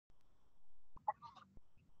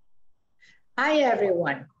Hi,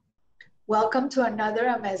 everyone. Welcome to another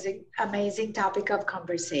amazing topic of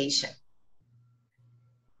conversation.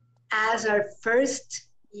 As our first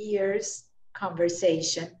year's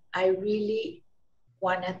conversation, I really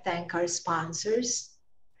want to thank our sponsors,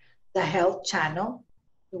 the Health Channel.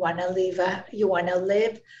 You want to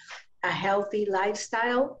live a healthy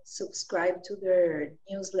lifestyle, subscribe to their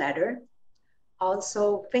newsletter.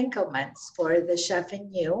 Also, Finkelman's for the Chef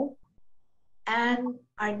in You, and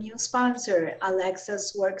our new sponsor,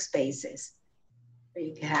 Alexa's Workspaces.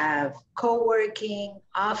 We have co-working,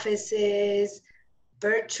 offices,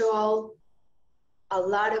 virtual, a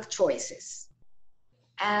lot of choices.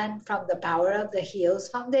 And from the Power of the Heels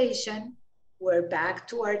Foundation, we're back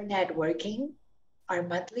to our networking, our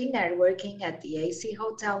monthly networking at the AC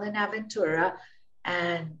Hotel in Aventura.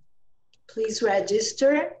 And please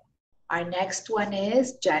register. Our next one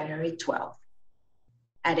is January 12th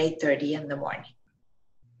at 8:30 in the morning.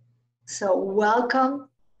 So welcome,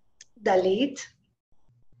 Dalit.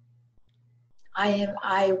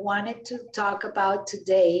 I wanted to talk about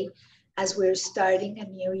today, as we're starting a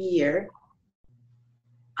new year.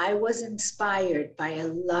 I was inspired by a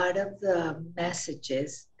lot of the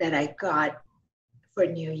messages that I got for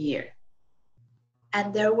New Year.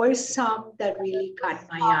 And there were some that really caught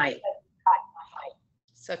my eye.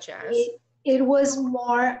 Such as? It was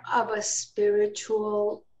more of a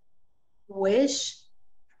spiritual wish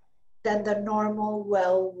than the normal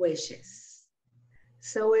well wishes.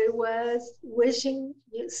 So it was wishing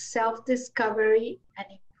self-discovery and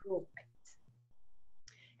improvement.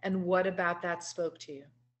 And what about that spoke to you?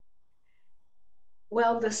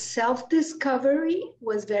 Well, the self-discovery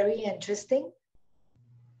was very interesting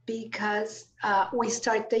because we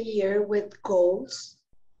start the year with goals.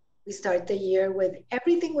 We start the year with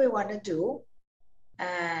everything we want to do.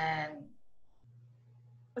 And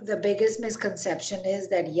the biggest misconception is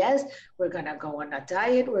that, yes, we're going to go on a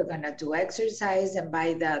diet, we're going to do exercise, and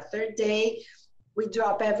by the third day, we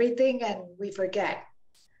drop everything and we forget.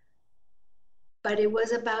 But it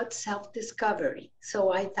was about self-discovery.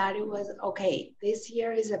 So I thought it was, okay, this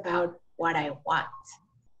year is about what I want,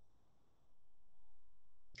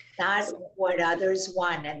 not what others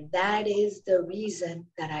want. And that is the reason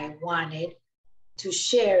that I wanted to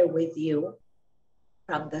share with you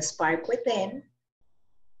from the spark within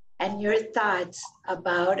and your thoughts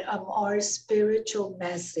about a more spiritual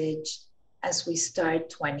message as we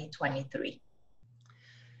start 2023.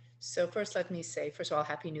 So first, let me say, first of all,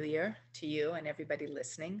 Happy New Year to you and everybody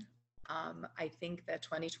listening. I think that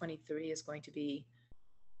 2023 is going to be,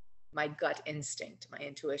 my gut instinct, my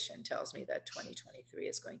intuition tells me that 2023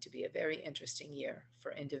 is going to be a very interesting year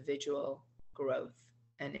for individual growth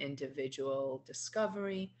and individual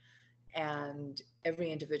discovery. And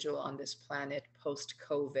every individual on this planet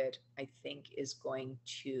post-COVID, I think, is going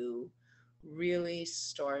to really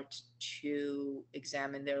start to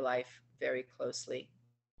examine their life very closely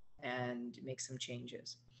and make some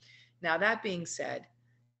changes. Now, that being said,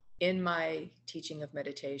 in my teaching of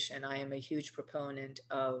meditation, I am a huge proponent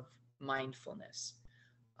of mindfulness,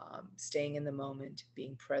 staying in the moment,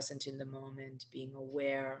 being present in the moment, being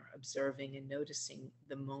aware, observing and noticing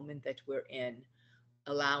the moment that we're in,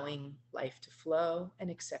 allowing life to flow and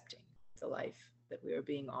accepting the life that we are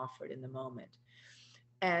being offered in the moment.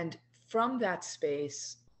 And from that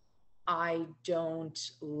space, I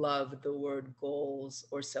don't love the word goals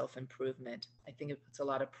or self-improvement. I think it puts a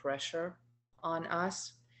lot of pressure on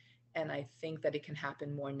us. And I think that it can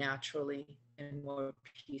happen more naturally and more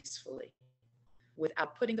peacefully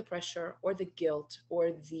without putting the pressure or the guilt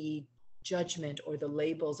or the judgment or the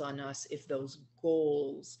labels on us if those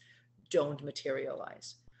goals don't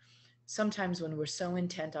materialize. Sometimes when we're so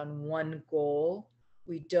intent on one goal,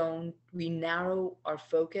 we narrow our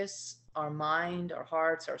focus, our mind, our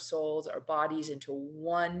hearts, our souls, our bodies into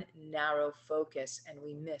one narrow focus, and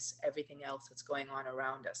we miss everything else that's going on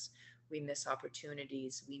around us. We miss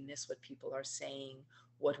opportunities, we miss what people are saying,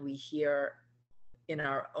 what we hear in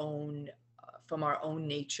our own, from our own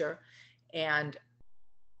nature. And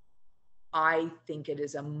I think it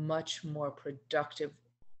is a much more productive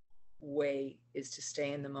way is to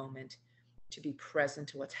stay in the moment, to be present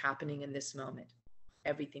to what's happening in this moment,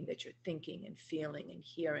 everything that you're thinking and feeling and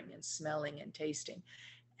hearing and smelling and tasting,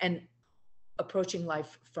 and approaching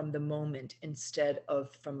life from the moment instead of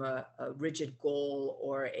from a rigid goal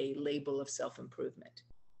or a label of self-improvement.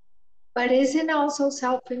 But isn't also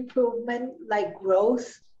self-improvement like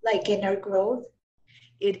growth, like inner growth?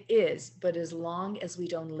 It is, but as long as we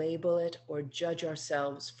don't label it or judge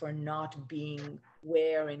ourselves for not being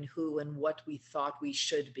where and who and what we thought we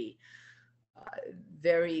should be.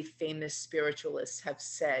 Very famous spiritualists have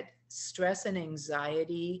said stress and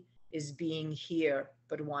anxiety is being here,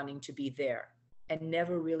 but wanting to be there and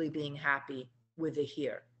never really being happy with the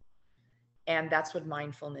here. And that's what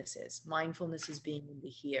mindfulness is. Mindfulness is being in the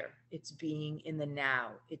here. It's being in the now.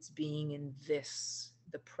 It's being in this,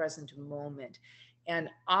 the present moment, and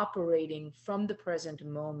operating from the present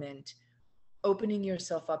moment, opening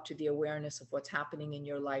yourself up to the awareness of what's happening in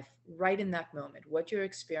your life right in that moment, what you're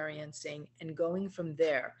experiencing, and going from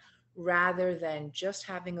there, rather than just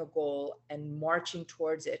having a goal and marching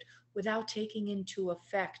towards it without taking into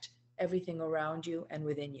effect everything around you and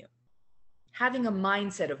within you. Having a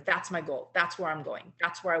mindset of that's my goal, that's where I'm going,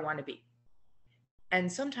 that's where I want to be.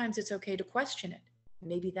 And sometimes it's okay to question it.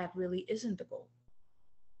 Maybe that really isn't the goal.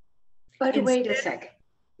 But Instead, wait a second.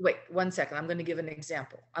 Wait 1 second. I'm going to give an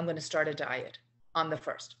example. I'm going to start a diet on the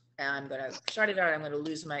 1st. And I'm going to start a diet. I'm going to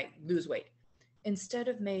lose weight. Instead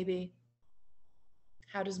of maybe,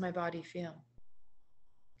 how does my body feel?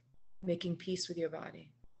 Making peace with your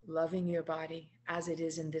body, loving your body as it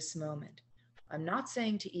is in this moment. I'm not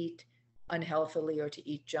saying to eat unhealthily or to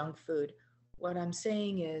eat junk food. What I'm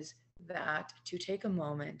saying is that to take a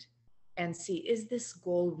moment and see, is this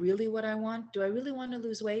goal really what I want? Do I really want to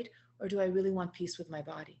lose weight, or do I really want peace with my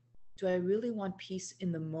body? Do I really want peace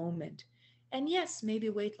in the moment? And yes, maybe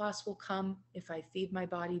weight loss will come if I feed my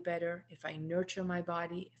body better, if I nurture my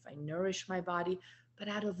body, if I nourish my body, but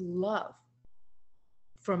out of love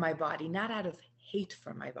for my body, not out of hate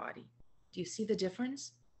for my body. Do you see the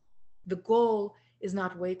difference? The goal is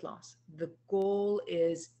not weight loss. The goal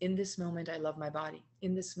is, in this moment, I love my body.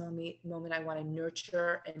 In this moment, I want to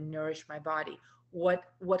nurture and nourish my body. What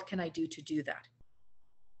can I do to do that?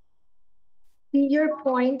 Your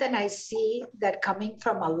point, and I see that coming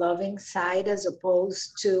from a loving side as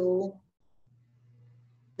opposed to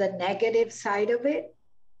the negative side of it,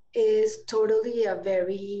 is totally a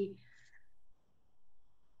very,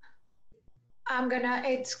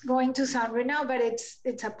 it's going to sound right now, but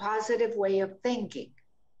it's a positive way of thinking.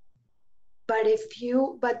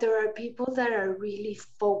 But there are people that are really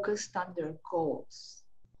focused on their goals.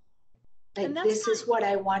 Like, this is what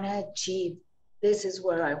I want to achieve. This is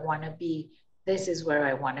where I want to be. This is where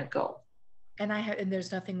I want to go. And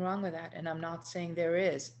there's nothing wrong with that. And I'm not saying there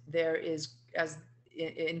is, as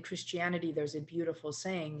in Christianity, there's a beautiful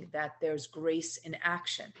saying that there's grace in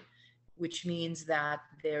action, which means that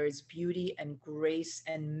there is beauty and grace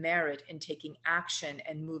and merit in taking action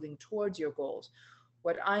and moving towards your goals.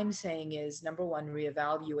 What I'm saying is, number one,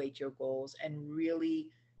 reevaluate your goals and really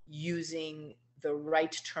using the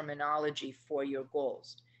right terminology for your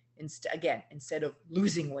goals. Instead of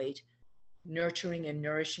losing weight, nurturing and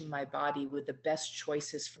nourishing my body with the best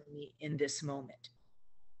choices for me in this moment.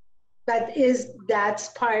 But that's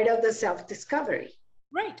part of the self-discovery.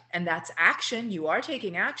 Right. And that's action. You are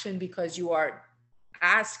taking action because you are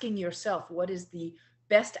asking yourself, what is the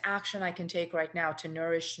best action I can take right now to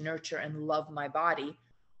nourish, nurture, and love my body?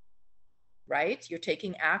 Right? You're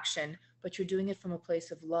taking action, but you're doing it from a place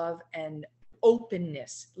of love and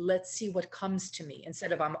openness. Let's see what comes to me,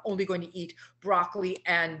 instead of I'm only going to eat broccoli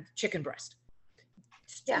and chicken breast.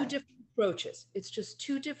 It's two different approaches. It's just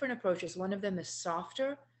two different approaches. One of them is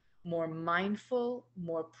softer, more mindful,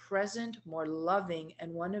 more present, more loving,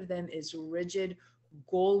 and one of them is rigid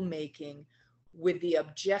goal making with the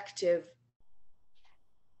objective,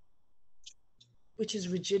 which is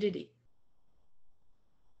rigidity.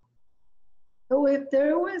 So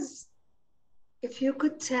if you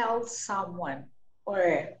could tell someone,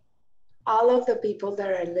 or all of the people that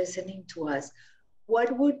are listening to us,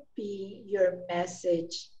 what would be your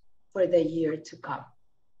message for the year to come?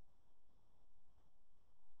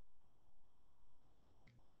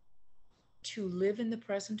 To live in the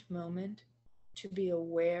present moment, to be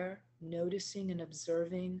aware, noticing and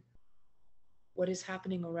observing what is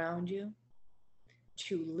happening around you,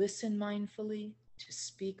 to listen mindfully, to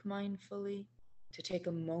speak mindfully, to take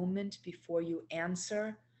a moment before you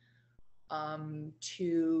answer,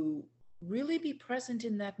 to really be present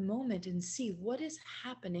in that moment and see what is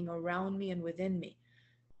happening around me and within me.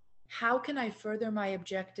 How can I further my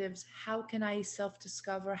objectives? How can I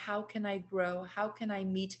self-discover? How can I grow? How can I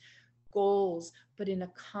meet goals, but in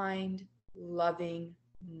a kind, loving,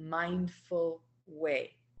 mindful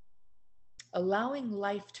way? Allowing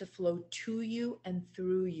life to flow to you and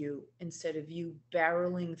through you, instead of you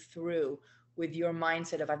barreling through with your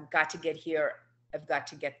mindset of I've got to get here, I've got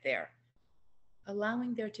to get there.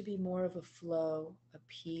 Allowing there to be more of a flow, a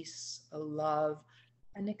peace, a love,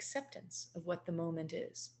 an acceptance of what the moment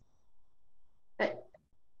is. But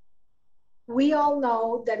we all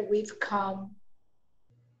know that we've come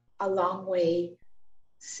a long way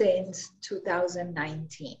since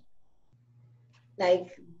 2019.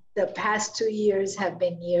 Like, the past 2 years have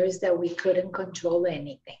been years that we couldn't control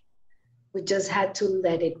anything. We just had to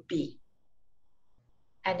let it be.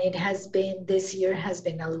 And this year has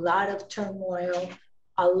been a lot of turmoil,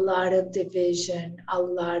 a lot of division, a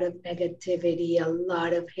lot of negativity, a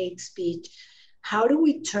lot of hate speech. How do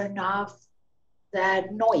we turn off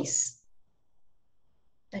that noise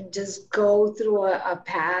and just go through a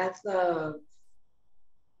path of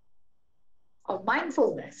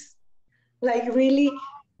mindfulness? Like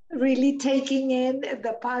really taking in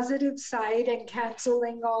the positive side and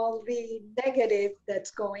canceling all the negative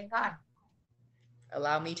that's going on.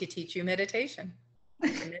 Allow me to teach you meditation.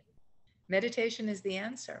 Meditation is the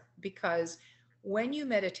answer, because when you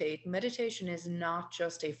meditate, meditation is not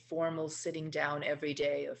just a formal sitting down every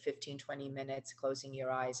day of 15, 20 minutes, closing your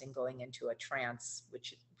eyes and going into a trance,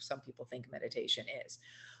 which some people think meditation is.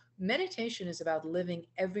 Meditation is about living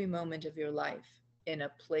every moment of your life in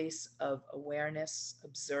a place of awareness,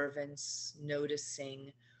 observance,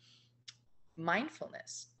 noticing,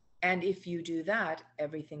 mindfulness. And if you do that,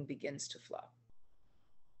 everything begins to flow.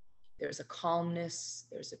 There's a calmness,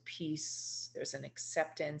 there's a peace, there's an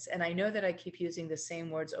acceptance. And I know that I keep using the same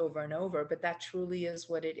words over and over, but that truly is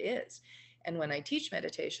what it is. And when I teach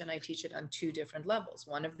meditation, I teach it on two different levels.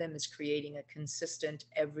 One of them is creating a consistent,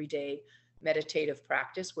 everyday meditative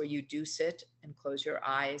practice where you do sit and close your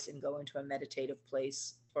eyes and go into a meditative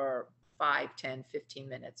place for 5, 10, 15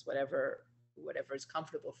 minutes, whatever is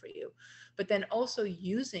comfortable for you. But then also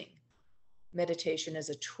using meditation as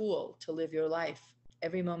a tool to live your life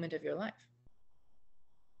every moment of your life.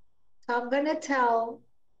 So I'm going to tell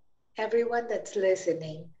everyone that's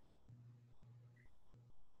listening,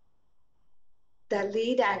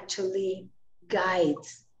 Dalit actually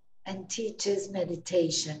guides and teaches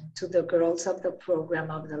meditation to the girls of the program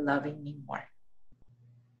of the Loving Me More.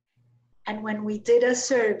 And when we did a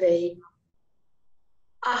survey,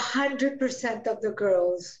 100% of the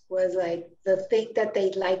girls was like, the thing that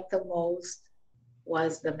they liked the most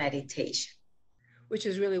was the meditation. Which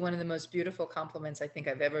is really one of the most beautiful compliments I think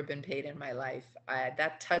I've ever been paid in my life.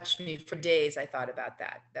 That touched me for days. I thought about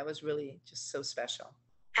that. That was really just so special.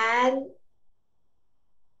 And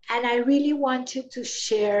I really wanted to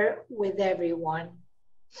share with everyone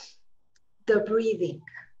the breathing.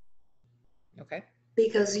 Okay.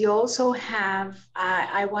 Because you also have,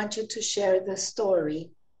 I want you to share the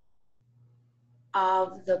story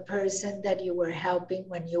of the person that you were helping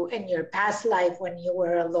when you, in your past life, when you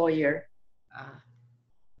were a lawyer.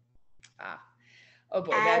 Oh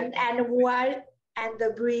boy. And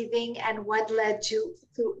the breathing and what led you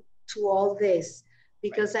to all this,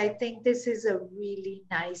 because right. I think this is a really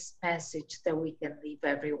nice message that we can leave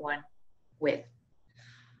everyone with.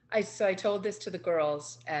 So I told this to the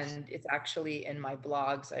girls, and it's actually in my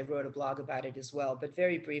blogs. I wrote a blog about it as well. But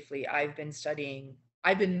very briefly, I've been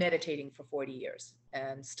meditating for 40 years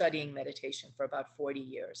and studying meditation for about 40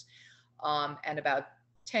 years. And about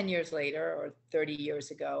 10 years later, or 30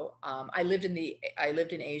 years ago, I lived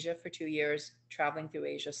in Asia for 2 years, traveling through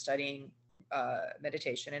Asia, studying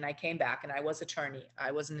meditation. And I came back, and I was an attorney.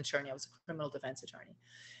 I was a criminal defense attorney.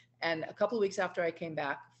 And a couple of weeks after I came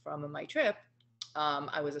back from my trip,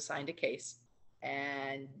 I was assigned a case,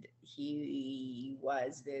 and he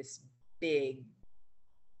was this big,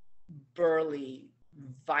 burly,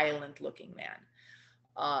 violent-looking man.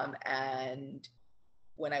 And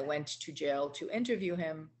when I went to jail to interview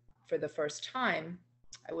him for the first time,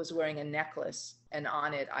 I was wearing a necklace, and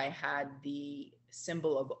on it I had the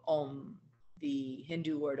symbol of Om, the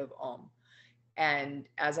Hindu word of Om. And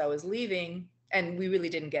as I was leaving, and we really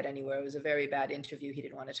didn't get anywhere. It was a very bad interview. He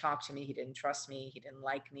didn't want to talk to me. He didn't trust me. He didn't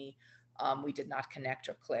like me. We did not connect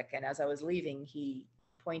or click. And as I was leaving, he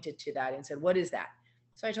pointed to that and said, "What is that?"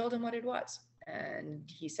 So I told him what it was. And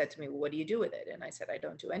he said to me, "Well, what do you do with it?" And I said, "I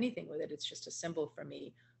don't do anything with it. It's just a symbol for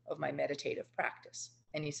me of my meditative practice."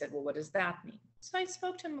 And he said, "Well, what does that mean?" So I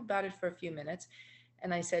spoke to him about it for a few minutes.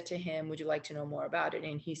 And I said to him, "Would you like to know more about it?"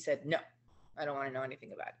 And he said, "No, I don't want to know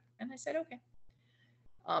anything about it." And I said, "Okay."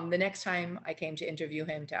 The next time I came to interview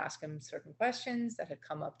him to ask him certain questions that had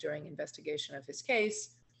come up during investigation of his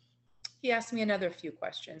case, he asked me another few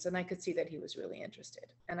questions, and I could see that he was really interested.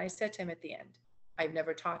 And I said to him at the end, "I've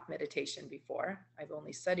never taught meditation before. I've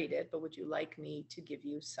only studied it, but would you like me to give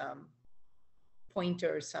you some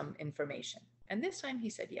pointers, some information?" And this time he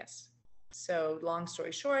said yes. So long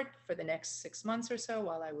story short, for the next 6 months or so,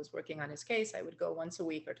 while I was working on his case, I would go once a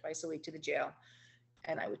week or twice a week to the jail,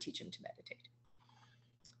 and I would teach him to meditate.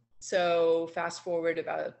 So fast forward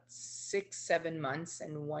about 6, 7 months,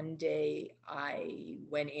 and one day I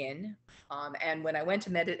went in, and when I went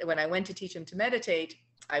to teach him to meditate,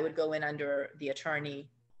 I would go in under the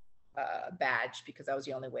attorney badge because that was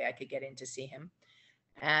the only way I could get in to see him.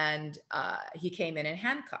 And he came in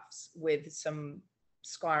handcuffs with some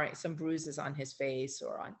scarring, some bruises on his face,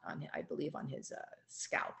 or on I believe on his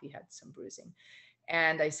scalp. He had some bruising.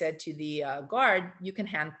 And I said to the guard, you can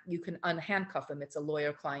unhandcuff him. It's a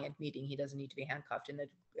lawyer-client meeting. He doesn't need to be handcuffed.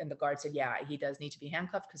 And the guard said, yeah, he does need to be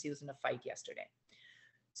handcuffed because he was in a fight yesterday.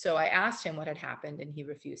 So I asked him what had happened, and he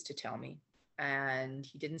refused to tell me. And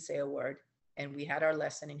he didn't say a word. And we had our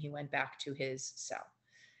lesson, and he went back to his cell.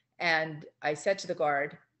 And I said to the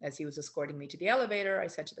guard, as he was escorting me to the elevator, I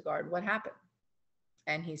said to the guard, what happened?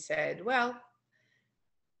 And he said, well,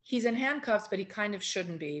 he's in handcuffs, but he kind of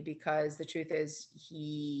shouldn't be, because the truth is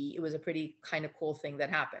it was a pretty kind of cool thing that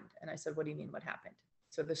happened. And I said, what do you mean what happened?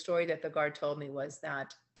 So the story that the guard told me was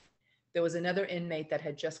that there was another inmate that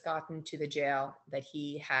had just gotten to the jail that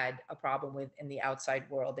he had a problem with in the outside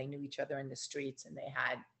world. They knew each other in the streets and they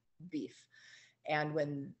had beef. And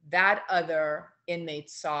when that other inmate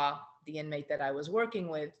saw the inmate that I was working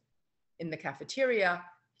with in the cafeteria,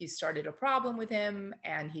 he started a problem with him,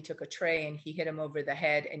 and he took a tray and he hit him over the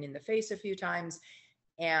head and in the face a few times.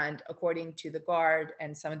 And according to the guard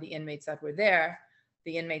and some of the inmates that were there,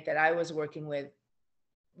 the inmate that I was working with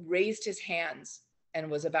raised his hands and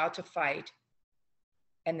was about to fight.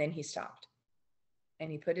 And then he stopped and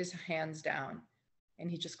he put his hands down and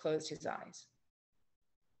he just closed his eyes.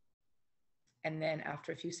 And then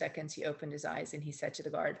after a few seconds, he opened his eyes and he said to the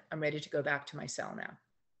guard, I'm ready to go back to my cell now.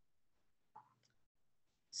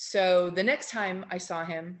 So the next time I saw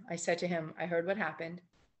him, I said to him, I heard what happened.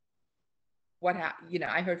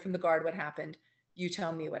 I heard from the guard what happened. You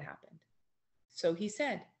tell me what happened. So he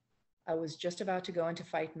said, I was just about to go into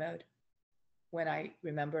fight mode when I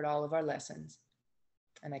remembered all of our lessons,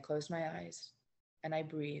 and I closed my eyes and I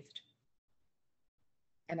breathed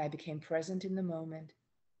and I became present in the moment,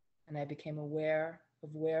 and I became aware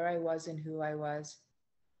of where I was and who I was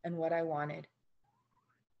and what I wanted.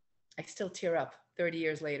 I still tear up 30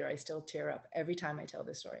 years later. I still tear up every time I tell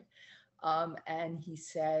this story. And he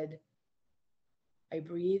said, I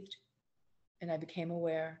breathed and I became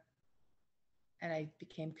aware and I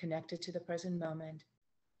became connected to the present moment,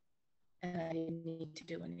 and I didn't need to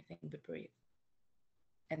do anything but breathe.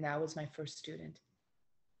 And that was my first student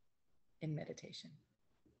in meditation.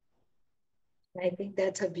 I think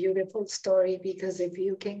that's a beautiful story, because if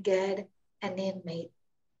you can get an inmate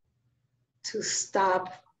to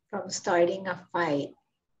stop from starting a fight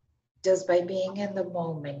just by being in the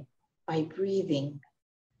moment, by breathing,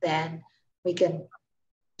 then we can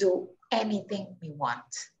do anything we want.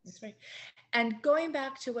 That's right. And going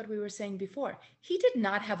back to what we were saying before, he did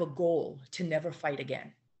not have a goal to never fight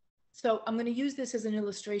again. So I'm going to use this as an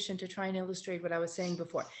illustration to try and illustrate what I was saying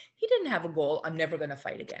before. He didn't have a goal, I'm never going to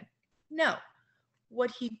fight again. No.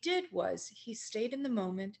 What he did was he stayed in the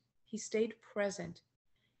moment, he stayed present.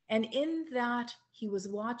 And in that, he was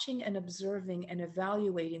watching and observing and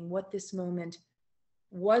evaluating what this moment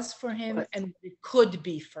was for him and what it could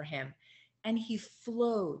be for him. And he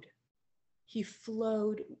flowed. He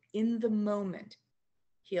flowed in the moment.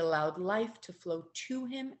 He allowed life to flow to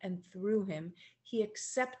him and through him. He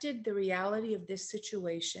accepted the reality of this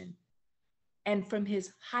situation. And from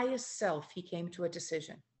his highest self, he came to a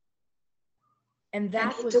decision. And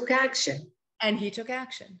he took action. And he took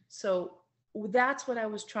action. So that's what I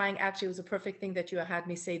was trying. Actually, it was a perfect thing that you had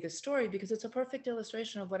me say this story, because it's a perfect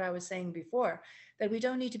illustration of what I was saying before, that we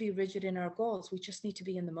don't need to be rigid in our goals. We just need to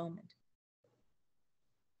be in the moment.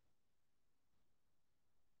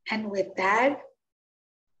 And with that,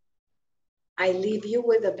 I leave you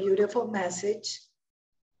with a beautiful message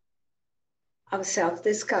of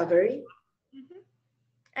self-discovery. Mm-hmm.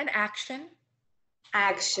 And action.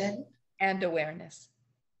 Action. And awareness.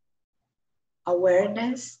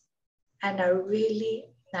 Awareness, and a really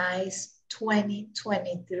nice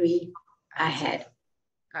 2023 ahead.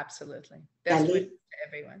 Absolutely. Best wishes to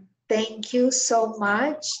everyone. Thank you so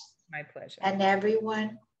much. My pleasure. And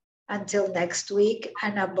everyone, until next week,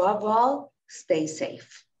 and above all, stay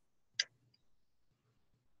safe.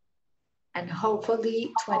 And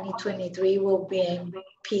hopefully 2023 will bring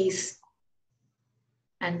peace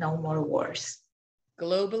and no more wars.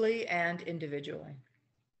 Globally and individually.